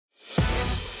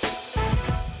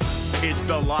It's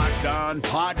the Locked On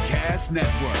Podcast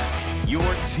Network, your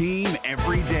team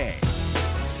every day.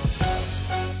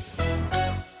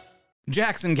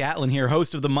 Jackson Gatlin here,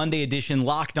 host of the Monday edition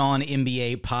Locked On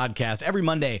NBA podcast. Every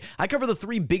Monday, I cover the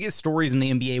three biggest stories in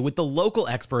the NBA with the local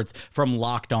experts from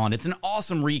Locked On. It's an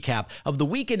awesome recap of the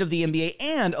weekend of the NBA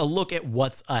and a look at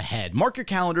what's ahead. Mark your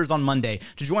calendars on Monday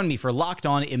to join me for Locked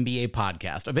On NBA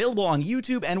podcast, available on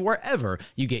YouTube and wherever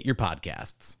you get your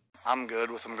podcasts. I'm good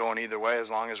with them going either way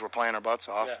as long as we're playing our butts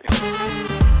off.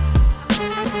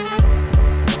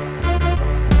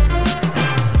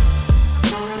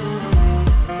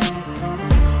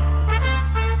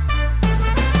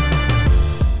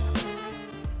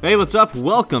 Hey, what's up?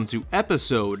 Welcome to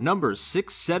episode number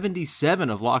 677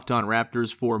 of Locked On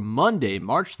Raptors for Monday,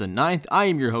 March the 9th. I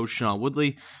am your host, Sean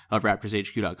Woodley of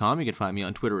RaptorsHQ.com. You can find me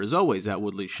on Twitter as always at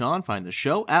WoodleySean. Find the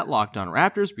show at Locked On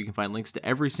Raptors, where you can find links to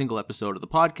every single episode of the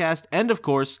podcast. And of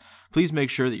course, please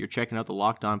make sure that you're checking out the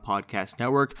Locked On Podcast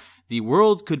Network. The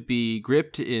world could be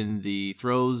gripped in the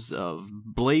throes of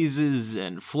blazes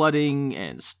and flooding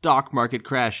and stock market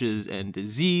crashes and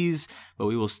disease, but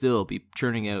we will still be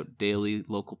churning out daily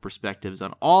local perspectives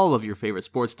on all of your favorite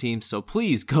sports teams. So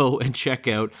please go and check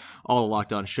out all the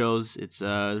Locked On shows. It's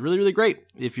really, really great.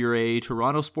 If you're a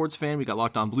Toronto sports fan, we got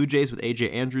Locked On Blue Jays with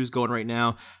AJ Andrews going right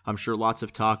now. I'm sure lots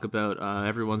of talk about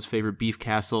everyone's favorite beef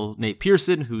castle, Nate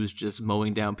Pearson, who's just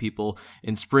mowing down people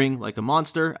in spring like a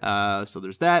monster. So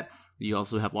there's that. You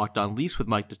also have Locked On Leafs with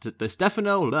Mike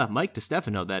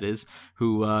DiStefano, that is,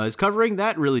 who is covering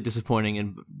that really disappointing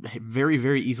and very,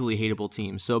 very easily hateable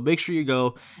team. So make sure you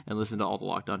go and listen to all the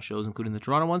Locked On shows, including the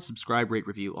Toronto ones. Subscribe, rate,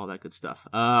 review, all that good stuff.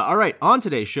 All right, on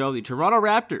today's show, the Toronto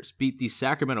Raptors beat the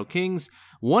Sacramento Kings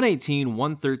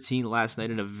 118-113 last night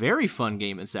in a very fun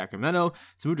game in Sacramento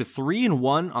to move to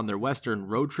 3-1 on their Western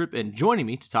road trip. And joining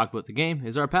me to talk about the game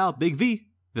is our pal, Big V,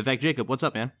 Vivek Jacob. What's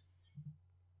up, man?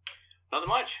 Nothing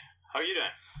much. How are you doing?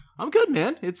 I'm good,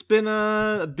 man. It's been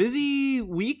a busy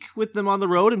week with them on the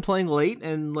road and playing late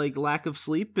and like lack of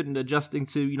sleep and adjusting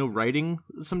to, writing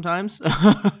sometimes,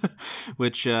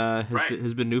 which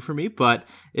has been new for me, but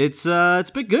it's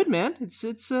been good, man.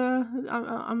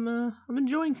 I'm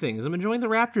enjoying things. I'm enjoying the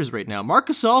Raptors right now. Marc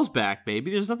Gasol's back, baby.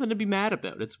 There's nothing to be mad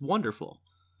about. It's wonderful.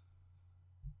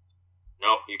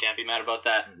 No, you can't be mad about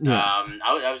that. Yeah.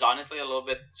 I was honestly a little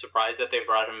bit surprised that they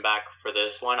brought him back for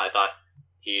this one. I thought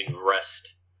he'd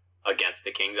rest against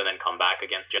the Kings and then come back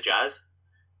against Jazz.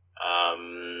 But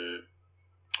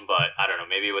I don't know,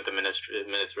 maybe with the minutes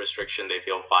restriction, they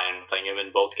feel fine playing him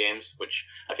in both games, which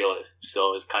I feel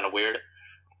still is kind of weird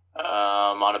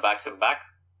on a back-to-back.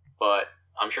 But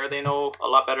I'm sure they know a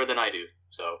lot better than I do,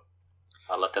 so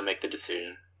I'll let them make the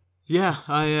decision. Yeah,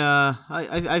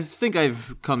 I think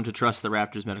I've come to trust the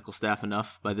Raptors medical staff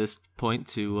enough by this point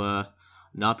to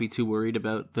not be too worried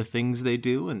about the things they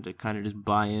do and to kind of just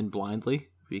buy in blindly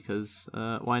because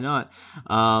why not?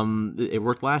 It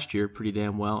worked last year pretty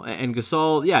damn well. And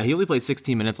Gasol, yeah, he only played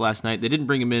 16 minutes last night. They didn't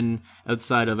bring him in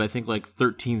outside of, I think, like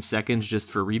 13 seconds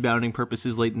just for rebounding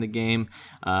purposes late in the game.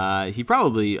 He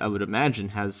probably, I would imagine,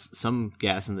 has some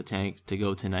gas in the tank to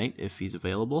go tonight if he's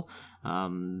available.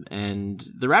 And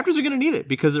the Raptors are going to need it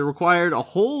because it required a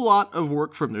whole lot of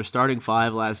work from their starting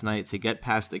five last night to get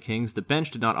past the Kings. The bench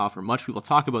did not offer much. We will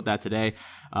talk about that today.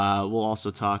 We'll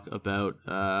also talk about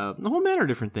a whole manner of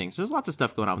different things. There's lots of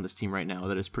stuff going on with this team right now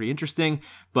that is pretty interesting,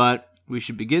 but we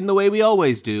should begin the way we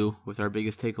always do with our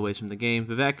biggest takeaways from the game.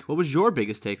 Vivek, what was your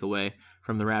biggest takeaway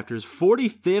from the Raptors'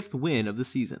 45th win of the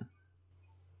season?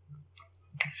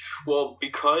 Well,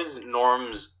 because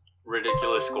Norm's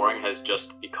ridiculous scoring has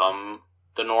just become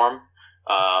the norm,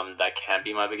 that can't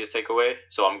be my biggest takeaway.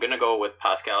 So I'm going to go with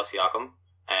Pascal Siakam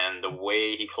and the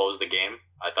way he closed the game.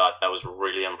 I thought that was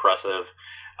really impressive.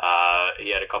 He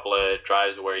had a couple of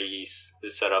drives where he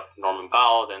set up Norman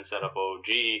Powell, then set up OG,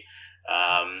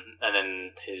 and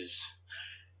then his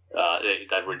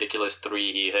that ridiculous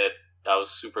three he hit, that was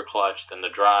super clutch. Then the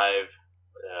drive.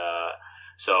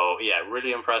 So, yeah,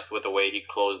 really impressed with the way he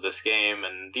closed this game.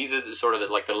 And these are sort of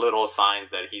the little signs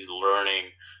that he's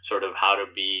learning sort of how to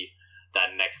be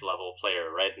that next level player,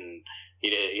 right? And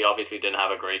he obviously didn't have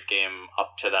a great game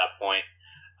up to that point,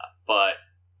 but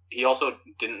he also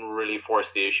didn't really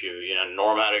force the issue.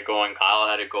 Norm had it going, Kyle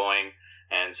had it going,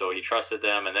 and so he trusted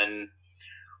them. And then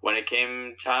when it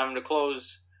came time to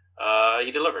close,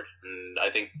 he delivered. And I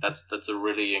think that's a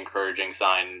really encouraging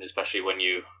sign, especially when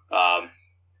you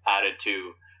added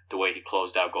to the way he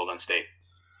closed out Golden State.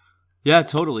 Yeah,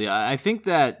 totally. I think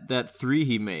that three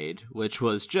he made, which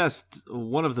was just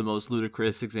one of the most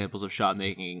ludicrous examples of shot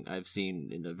making I've seen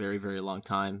in a very, very long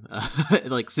time,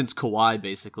 like since Kawhi,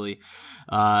 basically,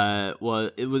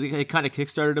 it kind of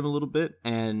kickstarted him a little bit.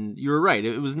 And you were right;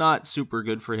 it was not super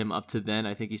good for him up to then.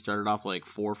 I think he started off like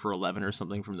 4 for 11 or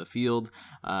something from the field,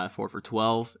 4 for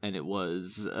 12, and it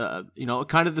was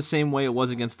kind of the same way it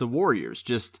was against the Warriors,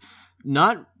 just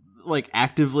not like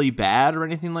actively bad or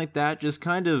anything like that, just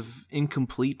kind of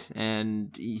incomplete. And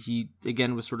he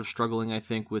again was sort of struggling, I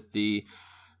think, with the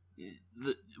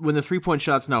when the 3-point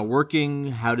shot's not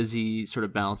working, how does he sort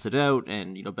of balance it out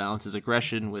and balance his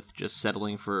aggression with just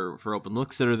settling for open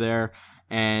looks that are there.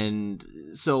 And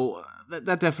so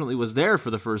that definitely was there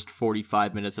for the first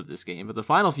 45 minutes of this game. But the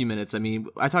final few minutes, I mean,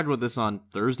 I talked about this on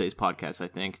Thursday's podcast, I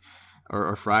think,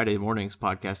 or Friday morning's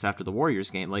podcast after the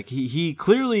Warriors game. Like he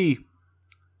clearly,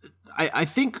 I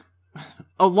think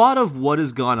a lot of what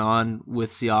has gone on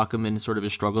with Siakam and sort of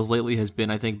his struggles lately has been,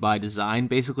 I think, by design,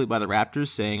 basically by the Raptors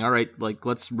saying, all right, like,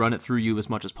 let's run it through you as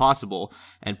much as possible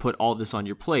and put all this on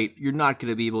your plate. You're not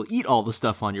going to be able to eat all the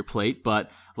stuff on your plate,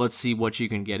 but let's see what you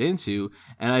can get into.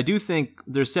 And I do think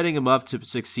they're setting him up to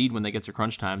succeed when they get to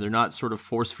crunch time. They're not sort of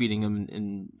force feeding him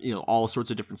in all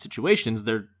sorts of different situations.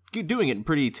 They're doing it in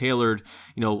pretty tailored,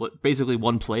 basically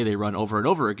one play they run over and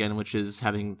over again, which is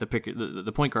having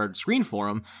the point guard screen for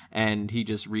him, and he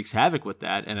just wreaks havoc with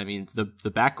that. And I mean, the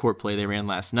backcourt play they ran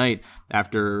last night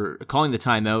after calling the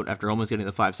timeout, after almost getting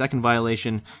the 5-second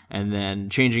violation, and then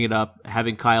changing it up,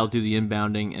 having Kyle do the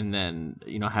inbounding, and then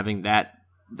having that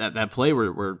play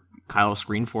where Kyle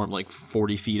screened for him like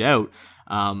 40 feet out.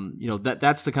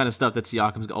 That's the kind of stuff that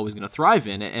Siakam's always going to thrive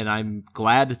in, and I'm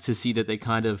glad to see that they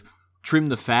kind of trim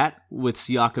the fat with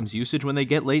Siakam's usage when they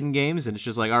get late in games, and it's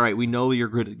just like, all right, we know you're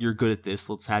good at this,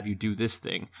 let's have you do this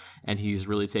thing. And he's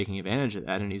really taking advantage of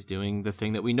that, and he's doing the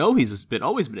thing that we know he's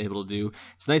always been able to do.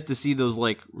 It's nice to see those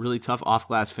like really tough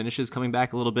off-glass finishes coming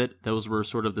back a little bit. Those were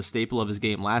sort of the staple of his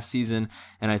game last season,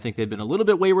 and I think they've been a little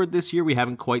bit wayward this year. We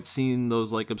haven't quite seen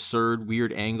those like absurd,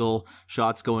 weird angle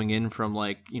shots going in from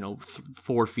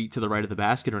 4 feet to the right of the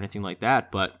basket or anything like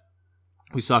that, but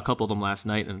we saw a couple of them last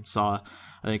night, and saw,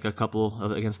 I think, a couple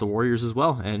against the Warriors as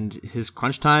well. And his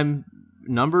crunch time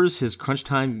numbers, he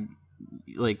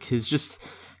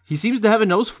seems to have a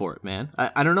nose for it, man.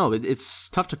 I don't know. It's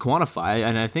tough to quantify,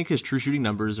 and I think his true shooting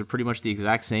numbers are pretty much the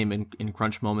exact same in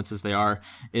crunch moments as they are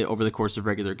over the course of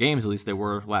regular games. At least they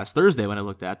were last Thursday when I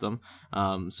looked at them.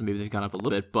 So maybe they've gone up a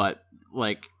little bit, but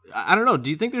I don't know. Do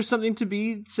you think there's something to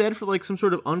be said for some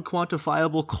sort of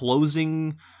unquantifiable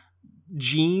closing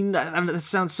gene? That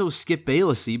sounds so Skip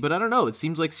Bayless-y, but I don't know. It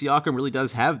seems like Siakam really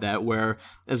does have that, where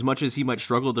as much as he might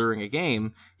struggle during a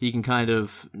game, he can kind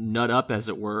of nut up, as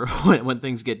it were, when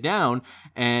things get down.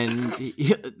 And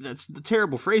that's the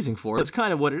terrible phrasing for it. It's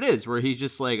kind of what it is, where he's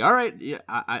just like, all right,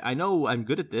 I know I'm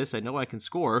good at this. I know I can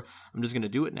score. I'm just going to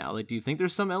do it now. Do you think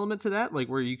there's some element to that,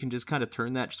 where you can just kind of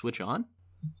turn that switch on?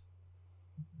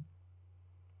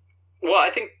 Well,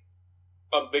 I think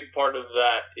a big part of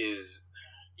that is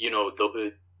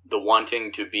the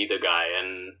wanting to be the guy,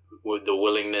 and with the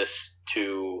willingness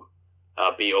to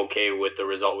be okay with the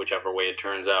result, whichever way it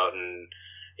turns out. And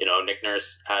Nick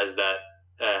Nurse has that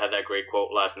had that great quote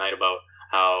last night about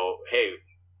how, hey,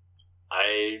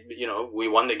 we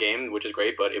won the game, which is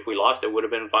great, but if we lost, it would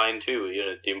have been fine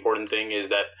too. The important thing is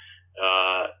that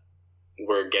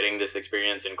we're getting this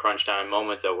experience in crunch time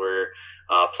moments, that we're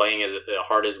playing as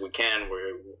hard as we can.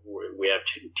 We have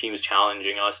teams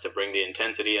challenging us to bring the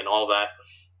intensity and all that.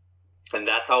 And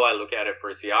that's how I look at it for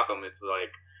Siakam. It's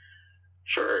like,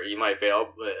 sure, he might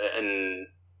fail, and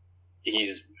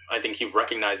I think he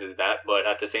recognizes that, but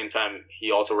at the same time,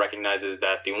 he also recognizes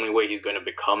that the only way he's going to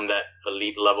become that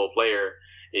elite level player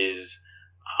is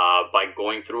by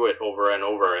going through it over and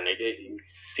over, and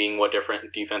seeing what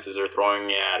different defenses are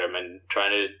throwing at him, and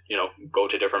trying to go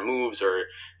to different moves, or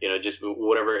just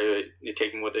whatever,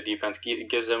 taking what the defense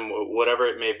gives him, whatever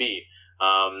it may be,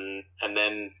 and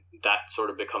then that sort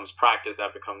of becomes practice,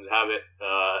 that becomes habit,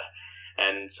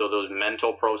 and so those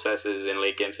mental processes in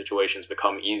late game situations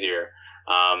become easier.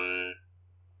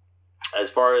 As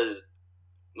far as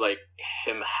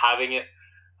him having it,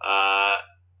 I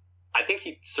think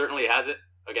he certainly has it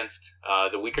against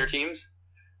the weaker teams.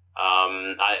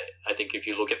 I think if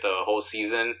you look at the whole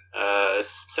season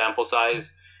sample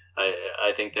size,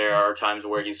 I think there are times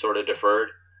where he's sort of deferred,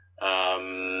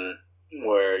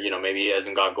 where maybe he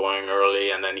hasn't got going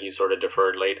early, and then he's sort of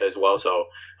deferred late as well. So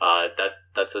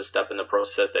that's a step in the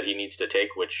process that he needs to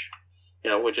take, which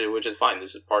is fine.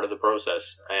 This is part of the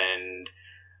process, and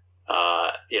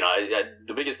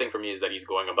the biggest thing for me is that he's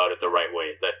going about it the right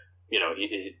way. That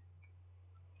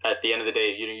at the end of the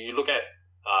day, you look at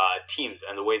teams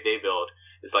and the way they build.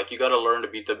 It's like you got to learn to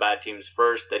beat the bad teams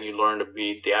first, then you learn to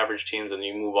beat the average teams, and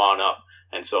you move on up.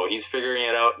 And so he's figuring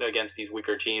it out against these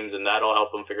weaker teams, and that'll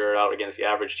help him figure it out against the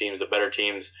average teams, the better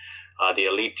teams, the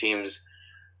elite teams,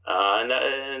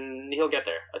 and he'll get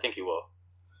there. I think he will.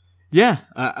 Yeah,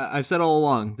 I've said all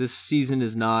along, this season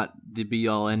is not the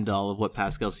be-all, end-all of what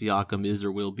Pascal Siakam is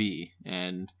or will be,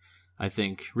 and I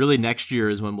think really next year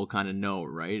is when we'll kind of know,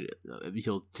 right?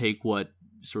 He'll take what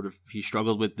sort of he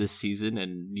struggled with this season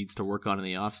and needs to work on in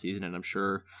the offseason, and I'm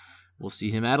sure we'll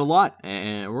see him add a lot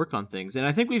and work on things. And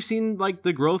I think we've seen like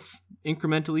the growth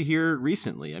incrementally here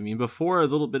recently. I mean, before a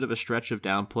little bit of a stretch of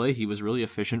downplay, he was really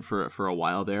efficient for a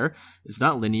while there. It's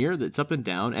not linear, it's up and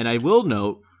down. And I will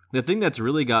note, the thing that's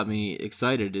really got me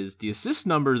excited is the assist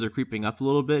numbers are creeping up a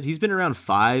little bit. He's been around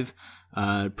 5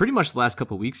 pretty much the last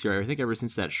couple of weeks here. I think ever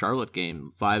since that Charlotte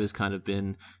game, 5 has kind of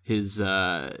been his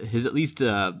at least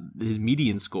his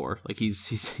median score. Like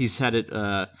he's had it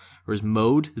or his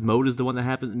mode. The mode is the one that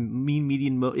happens.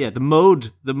 Median mode. Yeah, the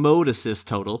mode assist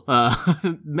total.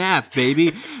 Math,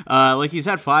 baby. Like he's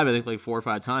had 5, I think, like 4 or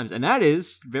 5 times, and that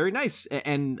is very nice.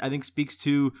 And I think speaks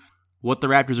to what the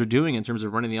Raptors are doing in terms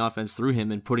of running the offense through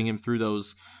him and putting him through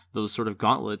those sort of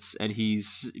gauntlets, and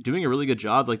he's doing a really good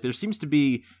job. Like there seems to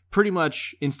be pretty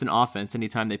much instant offense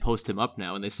anytime they post him up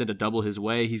now, and they send a double his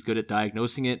way. He's good at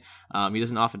diagnosing it. He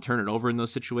doesn't often turn it over in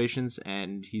those situations,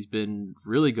 and he's been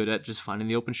really good at just finding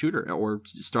the open shooter or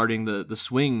starting the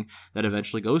swing that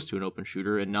eventually goes to an open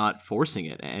shooter and not forcing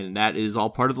it. And that is all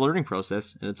part of the learning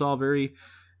process, and it's all very,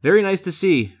 very nice to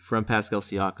see from Pascal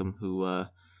Siakam, who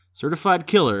certified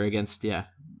killer against,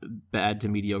 bad to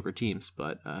mediocre teams,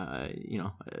 but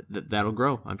that'll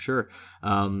grow, I'm sure.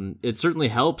 It certainly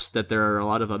helps that there are a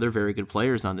lot of other very good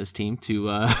players on this team to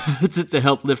to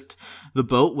help lift the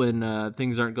boat when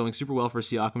things aren't going super well for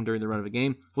Siakam during the run of a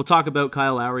game. We'll talk about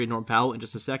Kyle Lowry and Norm Powell in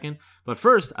just a second, but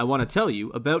first I want to tell you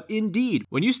about Indeed.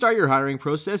 When you start your hiring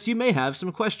process, you may have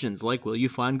some questions like, will you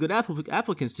find good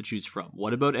applicants to choose from?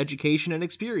 What about education and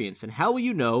experience? And how will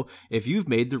you know if you've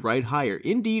made the right hire?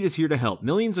 Indeed is here to help.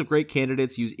 Millions of great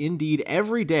candidates use Indeed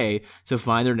every day to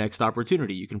find their next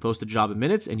opportunity. You can post a job in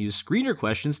minutes and use screener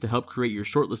questions to help create your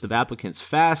short list of applicants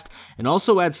fast, and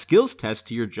also add skills tests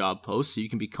to your job post so you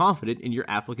can be confident in your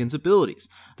applicants' abilities.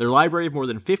 Their library of more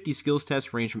than 50 skills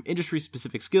tests range from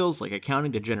industry-specific skills like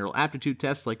accounting to general aptitude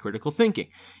tests like critical thinking.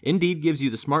 Indeed gives you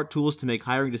the smart tools to make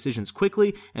hiring decisions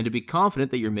quickly and to be confident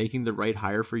that you're making the right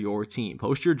hire for your team.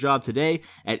 Post your job today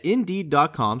at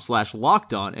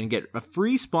Indeed.com/lockedon and get a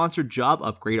free sponsored job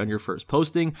upgrade on your first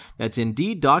posting. That's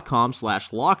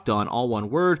Indeed.com/lockedon, all one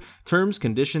word. Terms,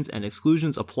 conditions, and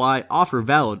exclusions apply. Offer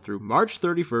valid through March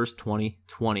 31st,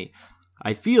 2020.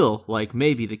 I feel like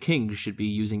maybe the Kings should be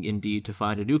using Indeed to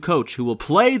find a new coach who will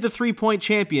play the three-point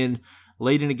champion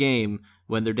late in a game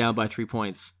when they're down by 3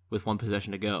 points with 1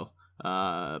 possession to go.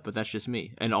 But that's just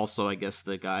me. And also, I guess,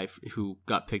 the guy who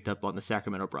got picked up on the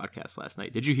Sacramento broadcast last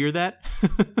night. Did you hear that?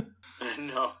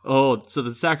 No. Oh, so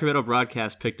the Sacramento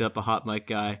broadcast picked up a hot mic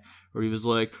guy where he was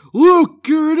like, Luke,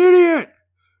 you're an idiot!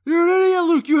 You're an idiot,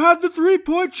 Luke! You have the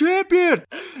 3-point champion!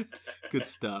 Good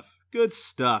stuff. Good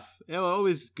stuff.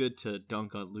 Always good to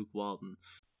dunk on Luke Walton.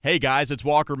 Hey guys, it's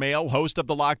Walker Mail, host of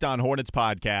the Locked On Hornets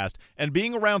podcast, and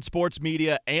being around sports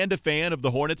media and a fan of the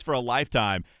Hornets for a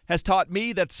lifetime has taught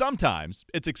me that sometimes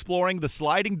it's exploring the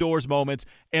sliding doors moments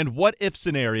and what-if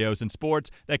scenarios in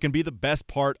sports that can be the best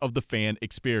part of the fan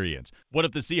experience. What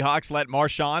if the Seahawks let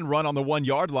Marshawn run on the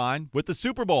 1-yard line with the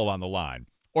Super Bowl on the line?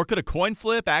 Or could a coin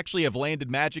flip actually have landed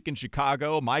Magic in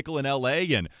Chicago, Michael in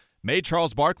L.A., and made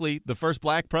Charles Barkley the first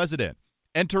black president?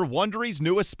 Enter Wondery's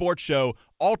newest sports show,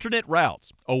 Alternate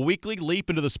Routes, a weekly leap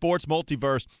into the sports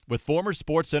multiverse with former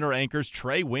SportsCenter anchors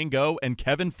Trey Wingo and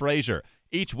Kevin Frazier.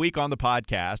 Each week on the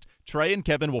podcast, Trey and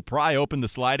Kevin will pry open the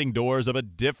sliding doors of a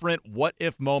different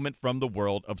what-if moment from the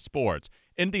world of sports.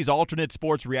 In these alternate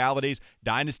sports realities,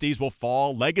 dynasties will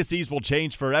fall, legacies will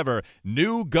change forever,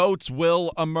 new GOATs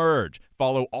will emerge.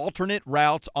 Follow Alternate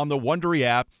Routes on the Wondery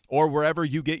app or wherever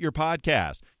you get your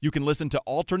podcast. You can listen to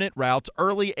Alternate Routes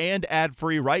early and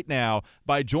ad-free right now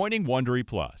by joining Wondery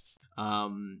Plus.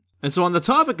 And so on the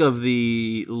topic of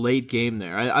the late game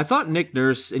there, I thought Nick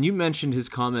Nurse, and you mentioned his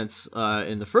comments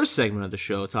in the first segment of the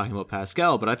show talking about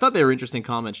Pascal, but I thought they were interesting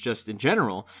comments just in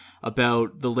general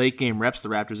about the late game reps the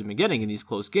Raptors have been getting in these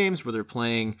close games where they're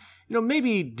playing,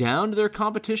 maybe down to their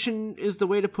competition is the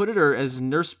way to put it, or as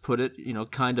Nurse put it,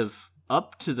 kind of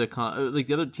up to the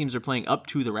other teams are playing up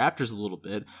to the Raptors a little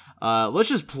bit. Let's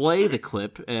just play the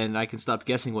clip, and I can stop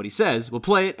guessing what he says. We'll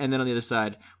play it, and then on the other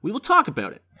side, we will talk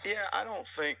about it. Yeah, I don't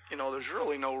think, there's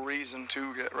really no reason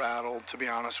to get rattled, to be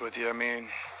honest with you. I mean,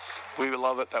 we would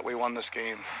love it that we won this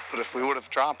game, but if we would have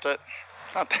dropped it,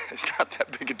 it's not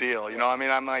that big a deal. I mean,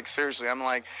 I'm like, seriously, I'm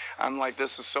like,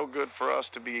 this is so good for us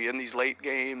to be in these late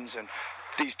games, and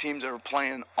these teams are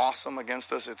playing awesome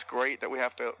against us. It's great that we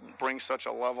have to bring such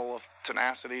a level of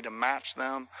tenacity to match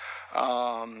them.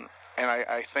 And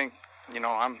I think,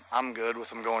 I'm good with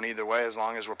them going either way as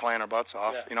long as we're playing our butts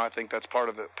off. Yeah. I think that's part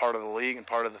of the league and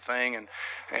part of the thing.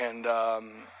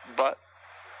 But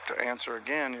to answer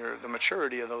again, the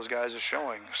maturity of those guys is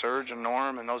showing. Serge and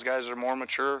Norm and those guys are more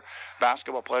mature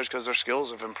basketball players because their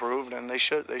skills have improved, and they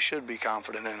should be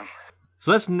confident in them.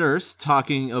 So that's Nurse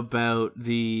talking about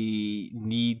the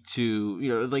need to,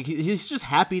 he's just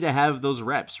happy to have those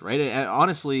reps, right? And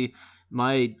honestly,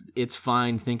 my it's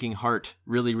fine thinking heart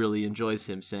really, really enjoys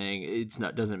him saying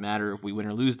doesn't matter if we win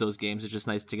or lose those games. It's just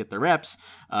nice to get the reps.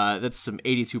 That's some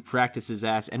 82 practices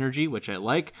ass energy, which I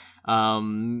like.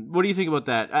 What do you think about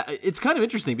that? It's kind of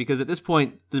interesting because at this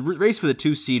point, the race for the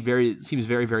 2 seed seems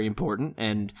very, very important.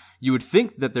 And you would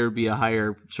think that there would be a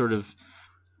higher sort of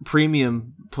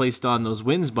premium placed on those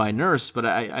wins by Nurse, but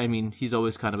I mean, he's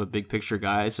always kind of a big picture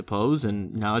guy, I suppose,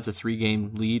 and now it's a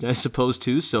 3-game lead, I suppose,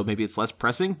 too, so maybe it's less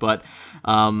pressing, but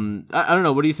I don't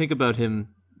know, what do you think about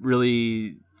him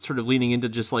really sort of leaning into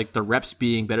just like the reps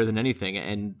being better than anything,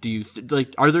 and do you is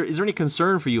there any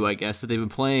concern for you, I guess, that they've been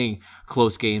playing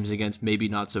close games against maybe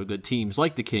not so good teams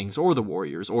like the Kings or the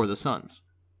Warriors or the Suns?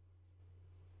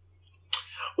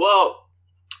 Well,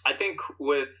 I think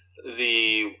with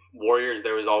the Warriors,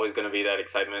 there was always going to be that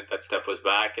excitement that Steph was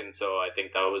back, and so I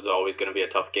think that was always going to be a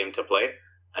tough game to play.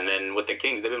 And then with the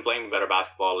Kings, they've been playing better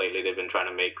basketball lately. They've been trying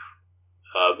to make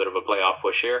a bit of a playoff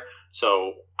push here.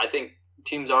 So I think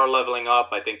teams are leveling up.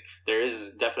 I think there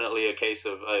is definitely a case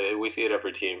of we see it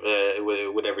every team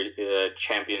with every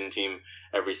champion team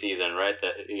every season, right?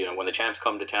 That when the champs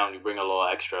come to town, you bring a little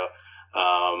extra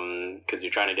because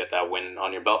you're trying to get that win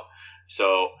on your belt.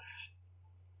 So.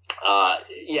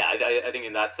 I think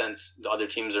in that sense, the other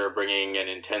teams are bringing an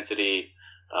intensity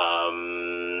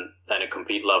and a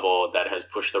compete level that has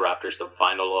pushed the Raptors to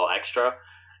find a little extra.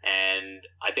 And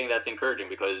I think that's encouraging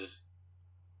because,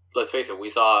 let's face it, we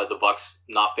saw the Bucks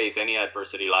not face any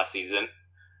adversity last season.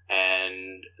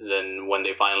 And then when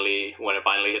it finally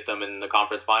hit them in the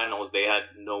conference finals, they had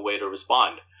no way to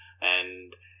respond.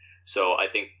 And so I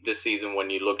think this season,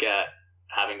 when you look at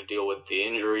having to deal with the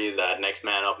injuries, that next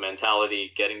man up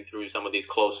mentality, getting through some of these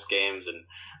close games, and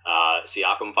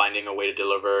Siakam finding a way to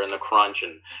deliver in the crunch,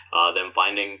 and them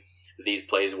finding these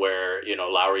plays where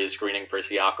Lowry is screening for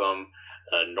Siakam,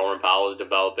 Norman Powell is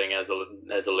developing as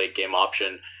a late game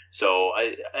option. So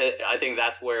I think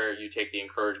that's where you take the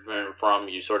encouragement from.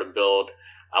 You sort of build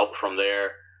out from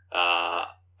there,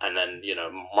 and then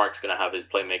Mark's going to have his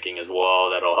playmaking as well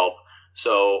that'll help.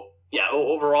 So. Yeah,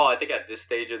 overall, I think at this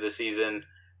stage of the season,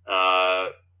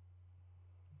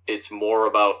 it's more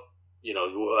about,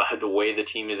 the way the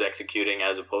team is executing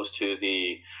as opposed to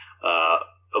the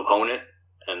opponent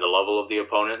and the level of the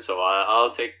opponent. So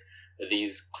I'll take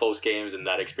these close games and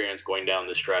that experience going down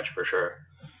the stretch for sure.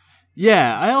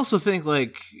 Yeah, I also think,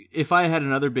 if I had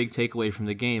another big takeaway from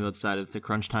the game outside of the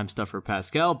crunch time stuff for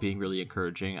Pascal being really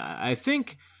encouraging, I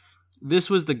think this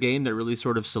was the game that really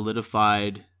sort of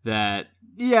solidified that,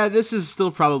 yeah, this is still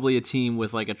probably a team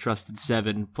with a trusted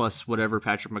 7 plus whatever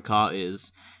Patrick McCaw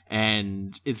is.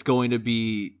 And it's going to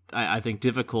be, I think,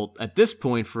 difficult at this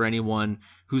point for anyone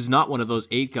who's not one of those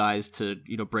 8 guys to,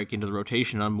 break into the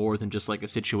rotation on more than just a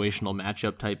situational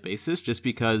matchup type basis, just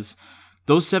because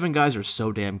those 7 guys are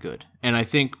so damn good. And I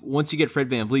think once you get Fred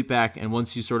VanVleet back and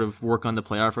once you sort of work on the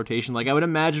playoff rotation, I would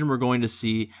imagine we're going to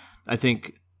see, I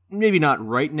think, maybe not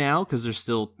right now because there's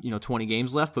still 20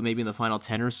 games left, but maybe in the final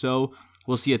 10 or so,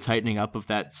 we'll see a tightening up of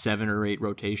that 7 or 8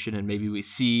 rotation, and maybe we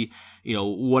see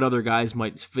what other guys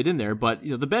might fit in there. But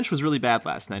the bench was really bad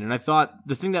last night, and I thought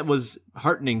the thing that was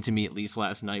heartening to me at least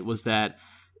last night was that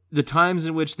the times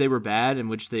in which they were bad, in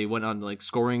which they went on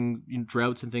scoring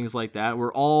droughts and things like that,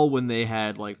 were all when they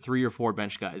had 3 or 4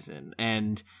 bench guys in,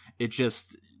 and it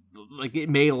just. It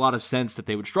made a lot of sense that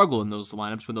they would struggle in those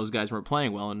lineups when those guys weren't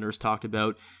playing well. And Nurse talked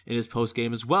about in his post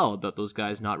game as well about those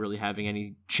guys not really having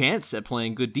any chance at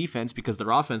playing good defense because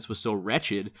their offense was so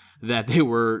wretched that they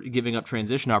were giving up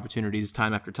transition opportunities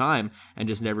time after time and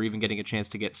just never even getting a chance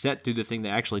to get set, do the thing they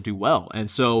actually do well. And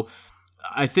so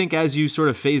I think as you sort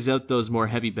of phase out those more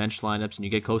heavy bench lineups and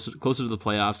you get closer to the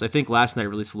playoffs, I think last night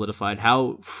really solidified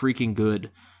how freaking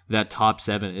good that top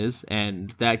 7 is,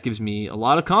 and that gives me a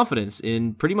lot of confidence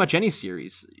in pretty much any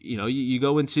series. You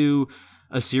go into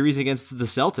a series against the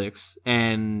Celtics,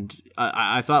 and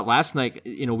I thought last night,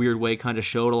 in a weird way, kind of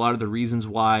showed a lot of the reasons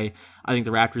why I think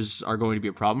the Raptors are going to be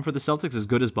a problem for the Celtics, as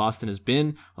good as Boston has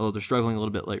been, although they're struggling a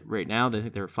little bit like right now. They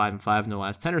think they're 5-5 in their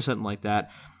last 10 or something like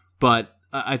that. But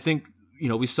I think,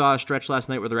 we saw a stretch last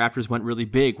night where the Raptors went really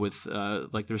big with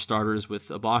their starters with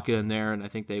Ibaka in there, and I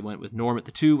think they went with Norm at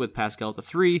the 2, with Pascal at the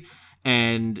 3,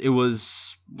 and it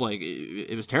was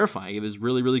it was terrifying. It was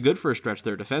really, really good for a stretch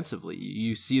there defensively.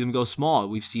 You see them go small.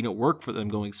 We've seen it work for them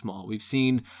going small. We've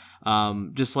seen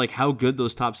just how good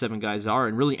those top 7 guys are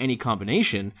in really any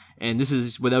combination, and this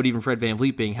is without even Fred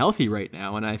VanVleet being healthy right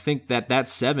now, and I think that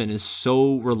 7 is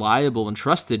so reliable and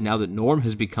trusted now that Norm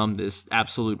has become this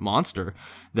absolute monster,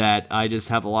 that I just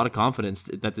have a lot of confidence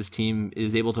that this team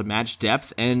is able to match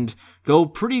depth and go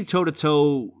pretty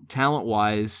toe-to-toe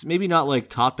talent-wise, maybe not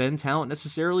top-end talent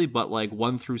necessarily, but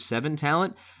 1 through 7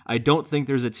 talent. I don't think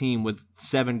there's a team with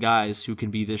 7 guys who can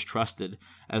be this trusted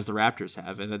as the Raptors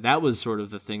have, and that was sort of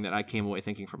the thing that I came away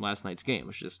thinking from last night's game,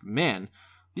 was just, man,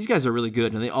 these guys are really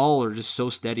good, and they all are just so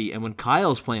steady, and when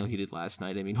Kyle's playing like he did last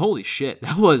night, I mean, holy shit,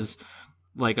 that was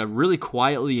a really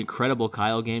quietly incredible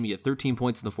Kyle game. He had 13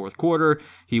 points in the fourth quarter.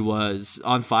 He was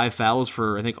on 5 fouls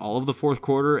for, I think, all of the fourth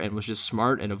quarter, and was just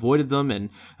smart and avoided them, and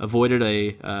avoided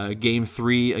a game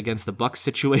 3 against the Bucks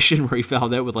situation where he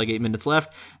fouled out with 8 minutes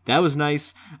left. That was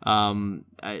nice.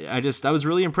 I was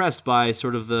really impressed by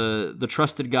sort of the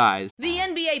trusted guys. The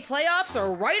NBA playoffs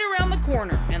are right around the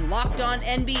corner, and Locked On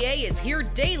NBA is here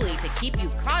daily to keep you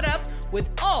caught up with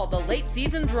all the late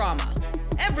season drama.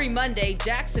 Every Monday,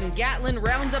 Jackson Gatlin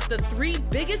rounds up the 3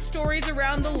 biggest stories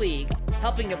around the league,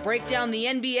 helping to break down the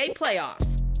NBA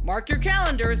playoffs. Mark your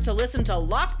calendars to listen to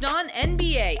Locked On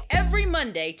NBA every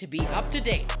Monday to be up to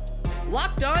date.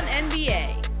 Locked On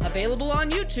NBA, available on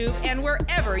YouTube and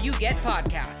wherever you get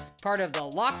podcasts. Part of the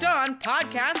Locked On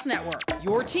Podcast Network,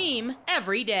 your team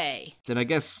every day. And I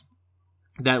guess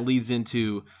that leads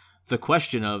into the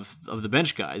question of the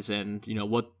bench guys and,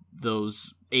 what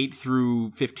those 8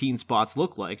 through 15 spots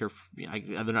look like, or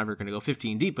they're never going to go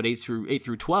 15 deep, but 8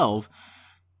 through 12.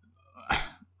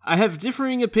 I have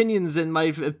differing opinions, and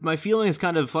my feelings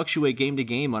kind of fluctuate game to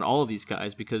game on all of these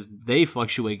guys because they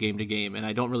fluctuate game to game, and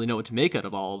I don't really know what to make out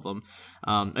of all of them.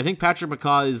 I think Patrick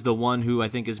McCaw is the one who I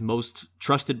think is most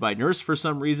trusted by Nurse for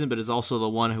some reason, but is also the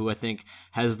one who I think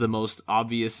has the most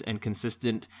obvious and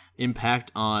consistent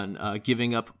impact on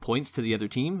giving up points to the other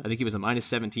team. I think he was a minus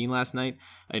 17 last night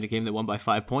in a game that won by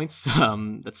 5 points.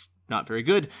 That's not very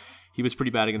good. He was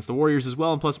pretty bad against the Warriors as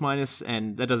well in plus minus,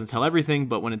 and that doesn't tell everything,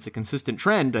 but when it's a consistent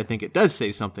trend, I think it does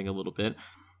say something a little bit.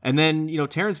 And then,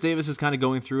 Terrence Davis is kind of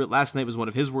going through it. Last night was one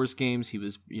of his worst games. He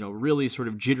was, really sort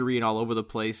of jittery and all over the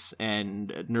place,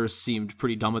 and Nurse seemed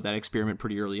pretty done with that experiment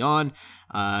pretty early on.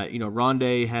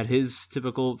 Rondé had his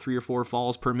typical 3 or 4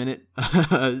 falls per minute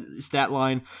stat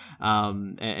line,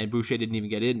 and Boucher didn't even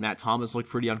get in. Matt Thomas looked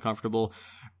pretty uncomfortable.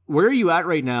 Where are you at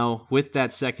right now with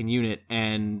that second unit?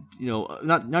 And,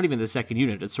 not even the second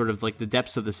unit, it's sort of the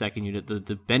depths of the second unit,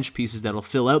 the bench pieces that'll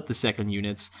fill out the second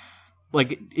units.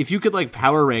 If you could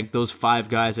power rank those 5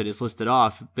 guys I just listed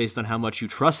off based on how much you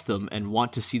trust them and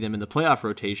want to see them in the playoff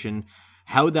rotation,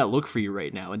 how would that look for you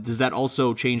right now? And does that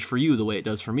also change for you the way it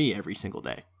does for me every single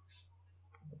day?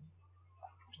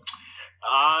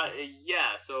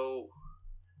 Yeah, so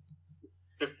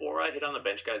before I hit on the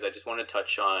bench guys, I just want to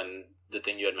touch on the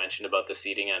thing you had mentioned about the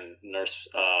seating and Nurse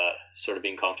sort of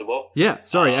being comfortable. Yeah,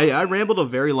 sorry, I rambled a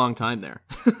very long time there.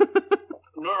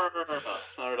 No,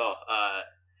 not at all.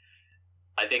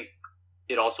 I think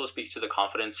it also speaks to the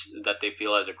confidence that they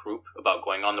feel as a group about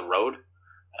going on the road.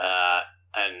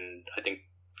 And I think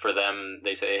for them,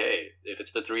 they say, hey, if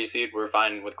it's the 3 seed, we're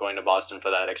fine with going to Boston for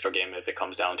that extra game if it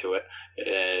comes down to it.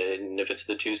 And if it's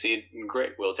the 2 seed,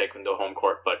 great, we'll take them to home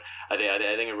court. But I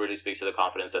think it really speaks to the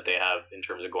confidence that they have in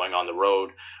terms of going on the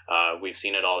road. We've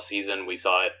seen it all season. We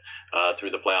saw it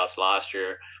through the playoffs last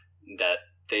year, that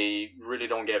they really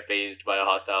don't get fazed by a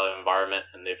hostile environment,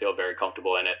 and they feel very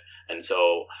comfortable in it. And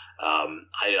so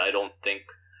I don't think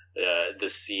the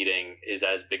seeding is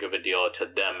as big of a deal to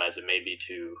them as it may be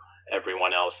to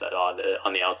everyone else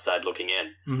on the outside looking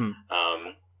in.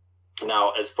 Mm-hmm.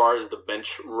 Now, as far as the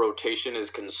bench rotation is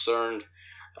concerned,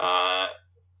 I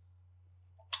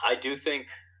do think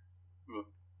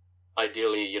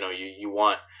ideally, you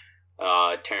want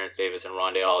Terrence Davis and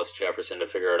Rondé Hollis-Jefferson to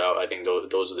figure it out. I think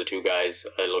those are the 2 guys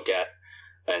I look at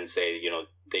and say,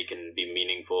 they can be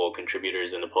meaningful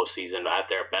contributors in the postseason at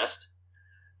their best.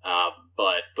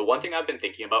 But the one thing I've been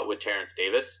thinking about with Terrence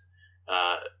Davis,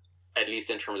 at least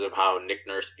in terms of how Nick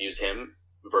Nurse views him,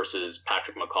 versus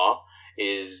Patrick McCaw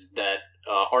is that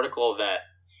article that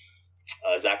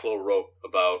Zach Lowe wrote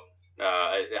about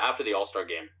after the All-Star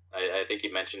game. I think he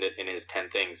mentioned it in his 10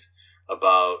 things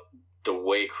about the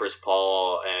way Chris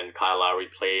Paul and Kyle Lowry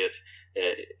played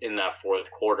in that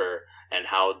fourth quarter, and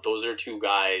how those are two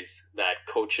guys that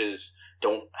coaches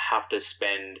don't have to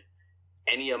spend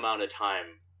any amount of time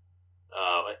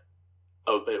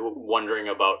wondering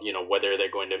about, whether they're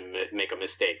going to make a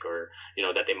mistake, or,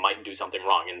 that they might do something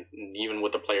wrong. And even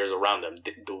with the players around them,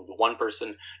 the one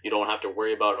person you don't have to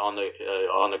worry about on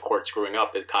the court screwing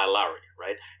up is Kyle Lowry,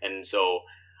 right? And so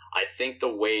I think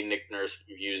the way Nick Nurse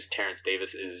views Terrence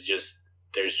Davis is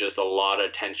there's just a lot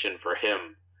of tension for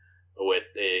him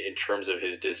in terms of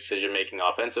his decision making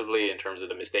offensively, in terms of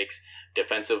the mistakes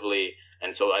defensively.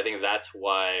 And so I think that's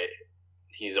why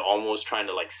he's almost trying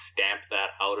to stamp that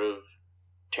out of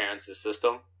Terrence's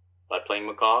system by playing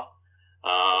McCaw.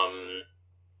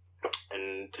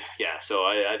 And yeah, so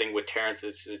I think with Terrence,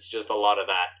 it's just a lot of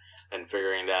that and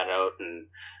figuring that out. And,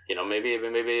 maybe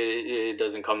it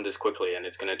doesn't come this quickly and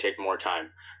it's going to take more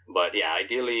time. But yeah,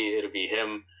 ideally it'll be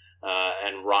him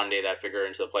and Rondé that figure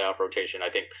into the playoff rotation. I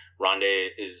think Rondé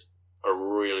is a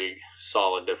really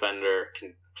solid defender,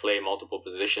 can play multiple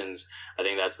positions. I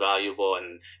think that's valuable.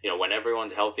 And, when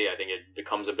everyone's healthy, I think it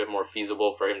becomes a bit more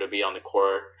feasible for him to be on the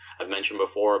court. I've mentioned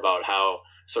before about how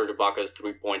Serge Ibaka's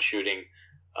 3-point shooting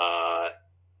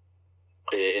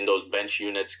in those bench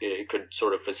units, it could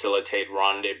sort of facilitate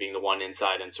Rondé being the one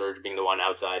inside and Serge being the one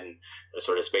outside, and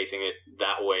sort of spacing it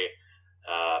that way.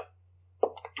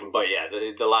 But yeah,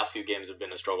 the last few games have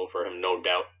been a struggle for him, no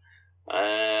doubt.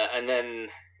 And then,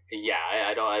 yeah,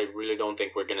 I really don't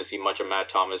think we're going to see much of Matt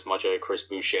Thomas, much of Chris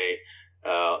Boucher,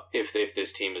 if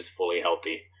this team is fully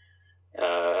healthy.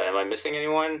 Am I missing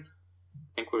anyone?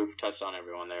 I think we've touched on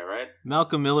everyone there, right?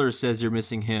 Malcolm Miller says you're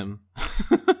missing him.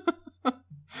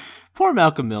 Poor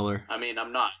Malcolm Miller. I mean,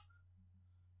 I'm not.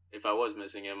 If I was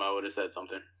missing him, I would have said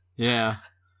something. Yeah.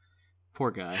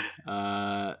 Poor guy.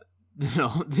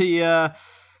 The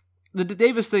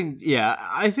Davis thing, yeah,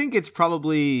 I think it's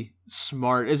probably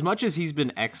smart. As much as he's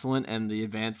been excellent and the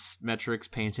advanced metrics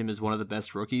paint him as one of the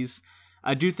best rookies,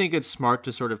 I do think it's smart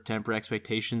to sort of temper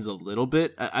expectations a little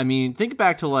bit. I mean, think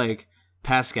back to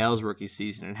Pascal's rookie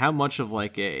season and how much of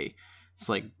it's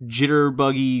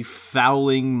jitterbuggy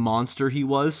fouling monster he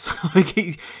was.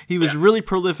 He was really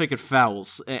prolific at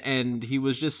fouls, and he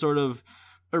was just sort of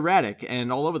erratic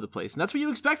and all over the place. And that's what you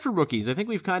expect from rookies. I think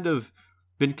we've kind of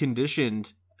been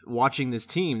conditioned watching this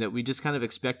team that we just kind of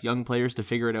expect young players to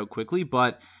figure it out quickly,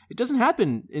 but it doesn't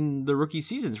happen in the rookie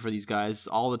seasons for these guys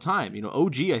all the time.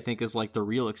 OG, I think, is the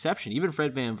real exception. Even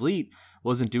Fred VanVleet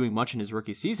wasn't doing much in his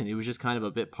rookie season. He was just kind of a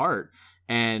bit part.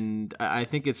 And I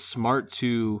think it's smart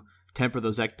to temper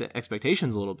those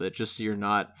expectations a little bit, just so you're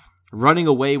not running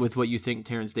away with what you think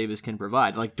Terrence Davis can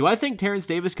provide. Do I think Terrence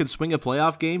Davis could swing a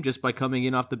playoff game just by coming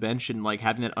in off the bench and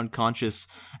having that unconscious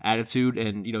attitude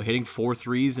and, hitting 4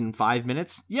 threes in 5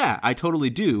 minutes? Yeah, I totally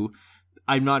do.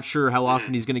 I'm not sure how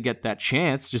often he's going to get that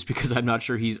chance, just because I'm not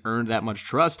sure he's earned that much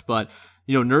trust. But,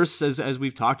 Nurse, as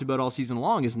we've talked about all season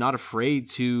long, is not afraid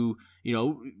to,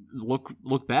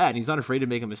 look bad. He's not afraid to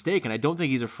make a mistake. And I don't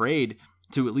think he's afraid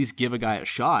to at least give a guy a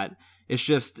shot. It's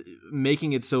just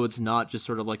making it so it's not just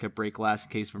sort of a break glass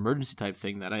in case of emergency type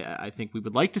thing that I think we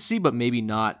would like to see, but maybe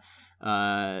not.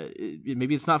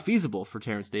 Maybe it's not feasible for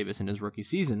Terrence Davis in his rookie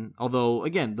season. Although,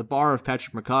 again, the bar of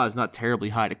Patrick McCaw is not terribly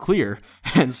high to clear,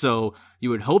 and so you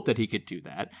would hope that he could do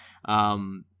that.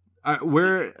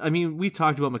 We've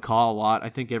talked about McCaw a lot. I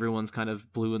think everyone's kind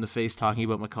of blue in the face talking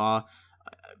about McCaw.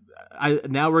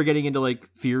 Now we're getting into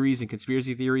theories and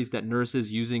conspiracy theories that Nurse is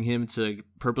using him to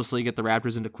purposely get the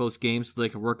Raptors into close games so they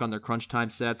can work on their crunch time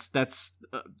sets. That's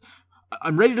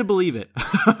I'm ready to believe it,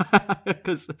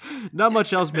 because not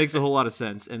much else makes a whole lot of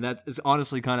sense, and that is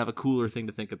honestly kind of a cooler thing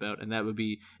to think about, and that would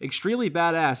be extremely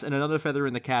badass and another feather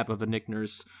in the cap of the Nick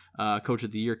Nurse Coach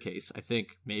of the Year case, I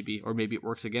think, maybe, or maybe it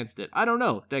works against it. I don't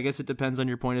know. I guess it depends on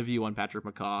your point of view on Patrick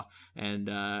McCaw and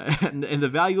the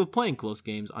value of playing close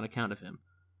games on account of him.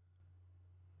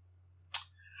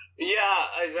 Yeah,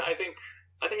 I think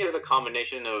it's a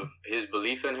combination of his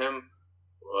belief in him,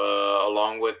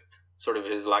 along with sort of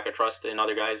his lack of trust in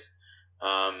other guys.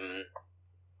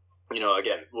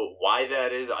 Again, why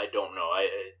that is, I don't know.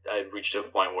 I've reached a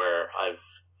point where I've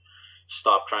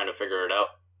stopped trying to figure it out.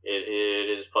 It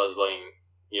is puzzling,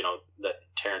 that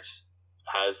Terrence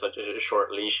has such a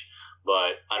short leash,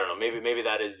 but I don't know. Maybe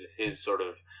that is his sort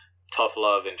of tough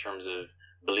love in terms of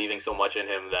believing so much in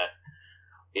him that,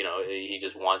 he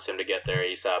just wants him to get there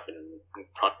ASAP and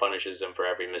punishes him for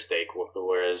every mistake.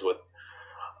 Whereas with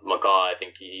McCaw, I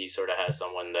think he sort of has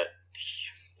someone that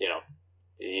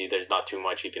there's not too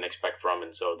much he can expect from,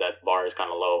 and so that bar is kind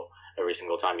of low every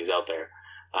single time he's out there.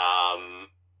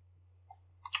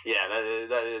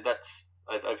 That's.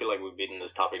 I feel like we've beaten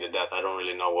this topic to death. I don't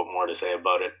really know what more to say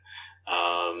about it.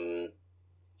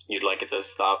 You'd like it to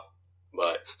stop,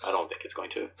 but I don't think it's going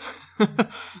to.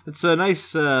 It's a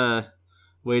nice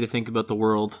way to think about the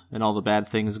world and all the bad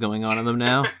things going on in them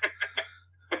now.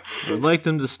 I would like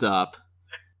them to stop,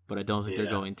 but I don't think they're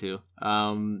going to.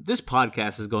 This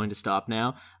podcast is going to stop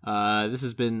now. This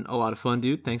has been a lot of fun,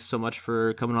 dude. Thanks so much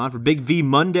for coming on for Big V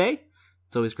Monday.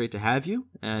 It's always great to have you,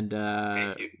 and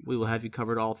Thank you. We will have you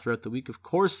covered all throughout the week. Of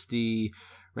course, the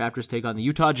Raptors take on the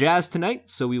Utah Jazz tonight,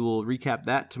 so we will recap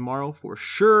that tomorrow for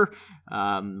sure.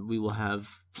 We will have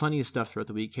plenty of stuff throughout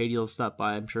the week. Katie will stop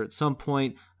by, I'm sure, at some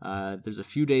point. There's a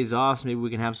few days off, so maybe we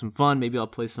can have some fun. Maybe I'll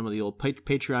play some of the old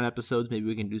Patreon episodes. Maybe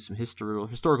we can do some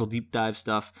historical deep dive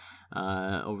stuff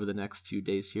over the next few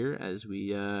days here as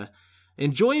we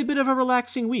enjoy a bit of a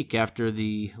relaxing week after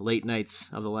the late nights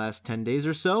of the last 10 days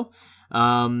or so.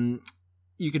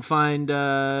 You can find,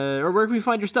 or where can we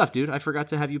find your stuff, dude? I forgot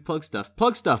to have you plug stuff.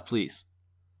 Plug stuff, please.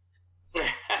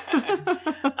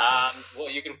 Well,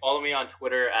 you can follow me on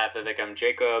Twitter at Vivek M.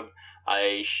 Jacob.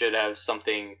 I should have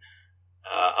something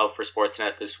out for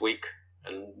Sportsnet this week.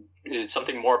 And it's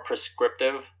something more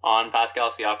prescriptive on Pascal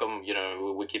Siakam.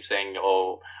 We keep saying,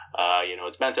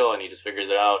 it's mental and he just figures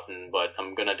it out. But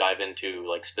I'm going to dive into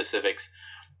like specifics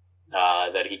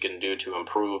that he can do to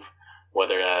improve,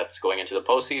 whether that's going into the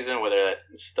postseason, whether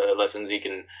that's the lessons he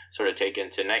can sort of take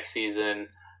into next season.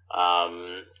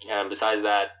 And besides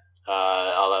that,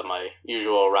 I'll have my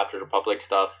usual Raptors Republic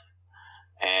stuff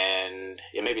and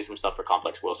maybe some stuff for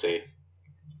Complex. We'll see.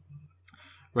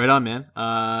 Right on, man.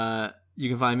 You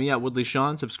can find me at Woodley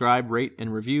Sean. Subscribe, rate,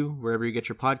 and review wherever you get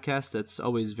your podcasts. That's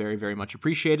always very, very much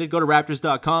appreciated. Go to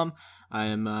Raptors.com. I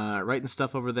am writing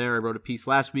stuff over there. I wrote a piece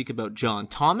last week about John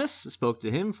Thomas. I spoke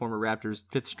to him, former Raptors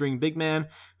fifth-string big man,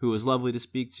 who was lovely to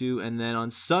speak to. And then on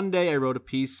Sunday, I wrote a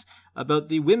piece about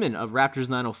the women of Raptors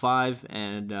 905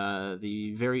 and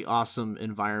the very awesome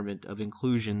environment of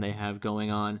inclusion they have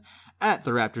going on at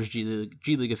the Raptors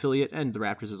G League affiliate and the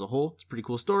Raptors as a whole. It's a pretty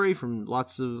cool story from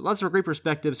lots of great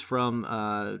perspectives from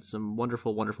some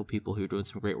wonderful, wonderful people who are doing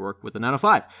some great work with the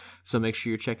 905. So make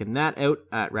sure you're checking that out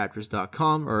at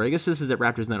Raptors.com, or I guess this is at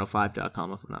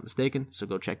Raptors905.com if I'm not mistaken. So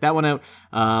go check that one out.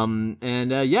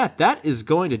 That is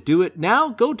going to do it. Now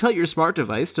go tell your smart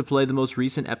device to play the most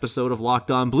recent episode of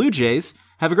Locked On Blue Jays.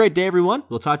 Have a great day, everyone.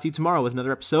 We'll talk to you tomorrow with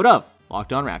another episode of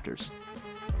Locked On Raptors.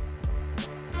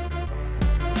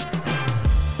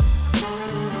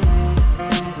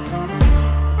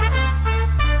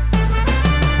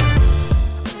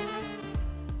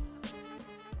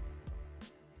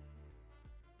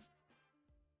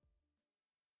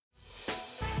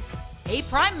 Hey,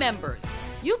 Prime members,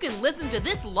 you can listen to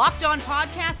this Locked On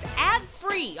podcast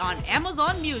ad-free on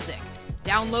Amazon Music.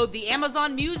 Download the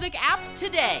Amazon Music app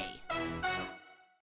today.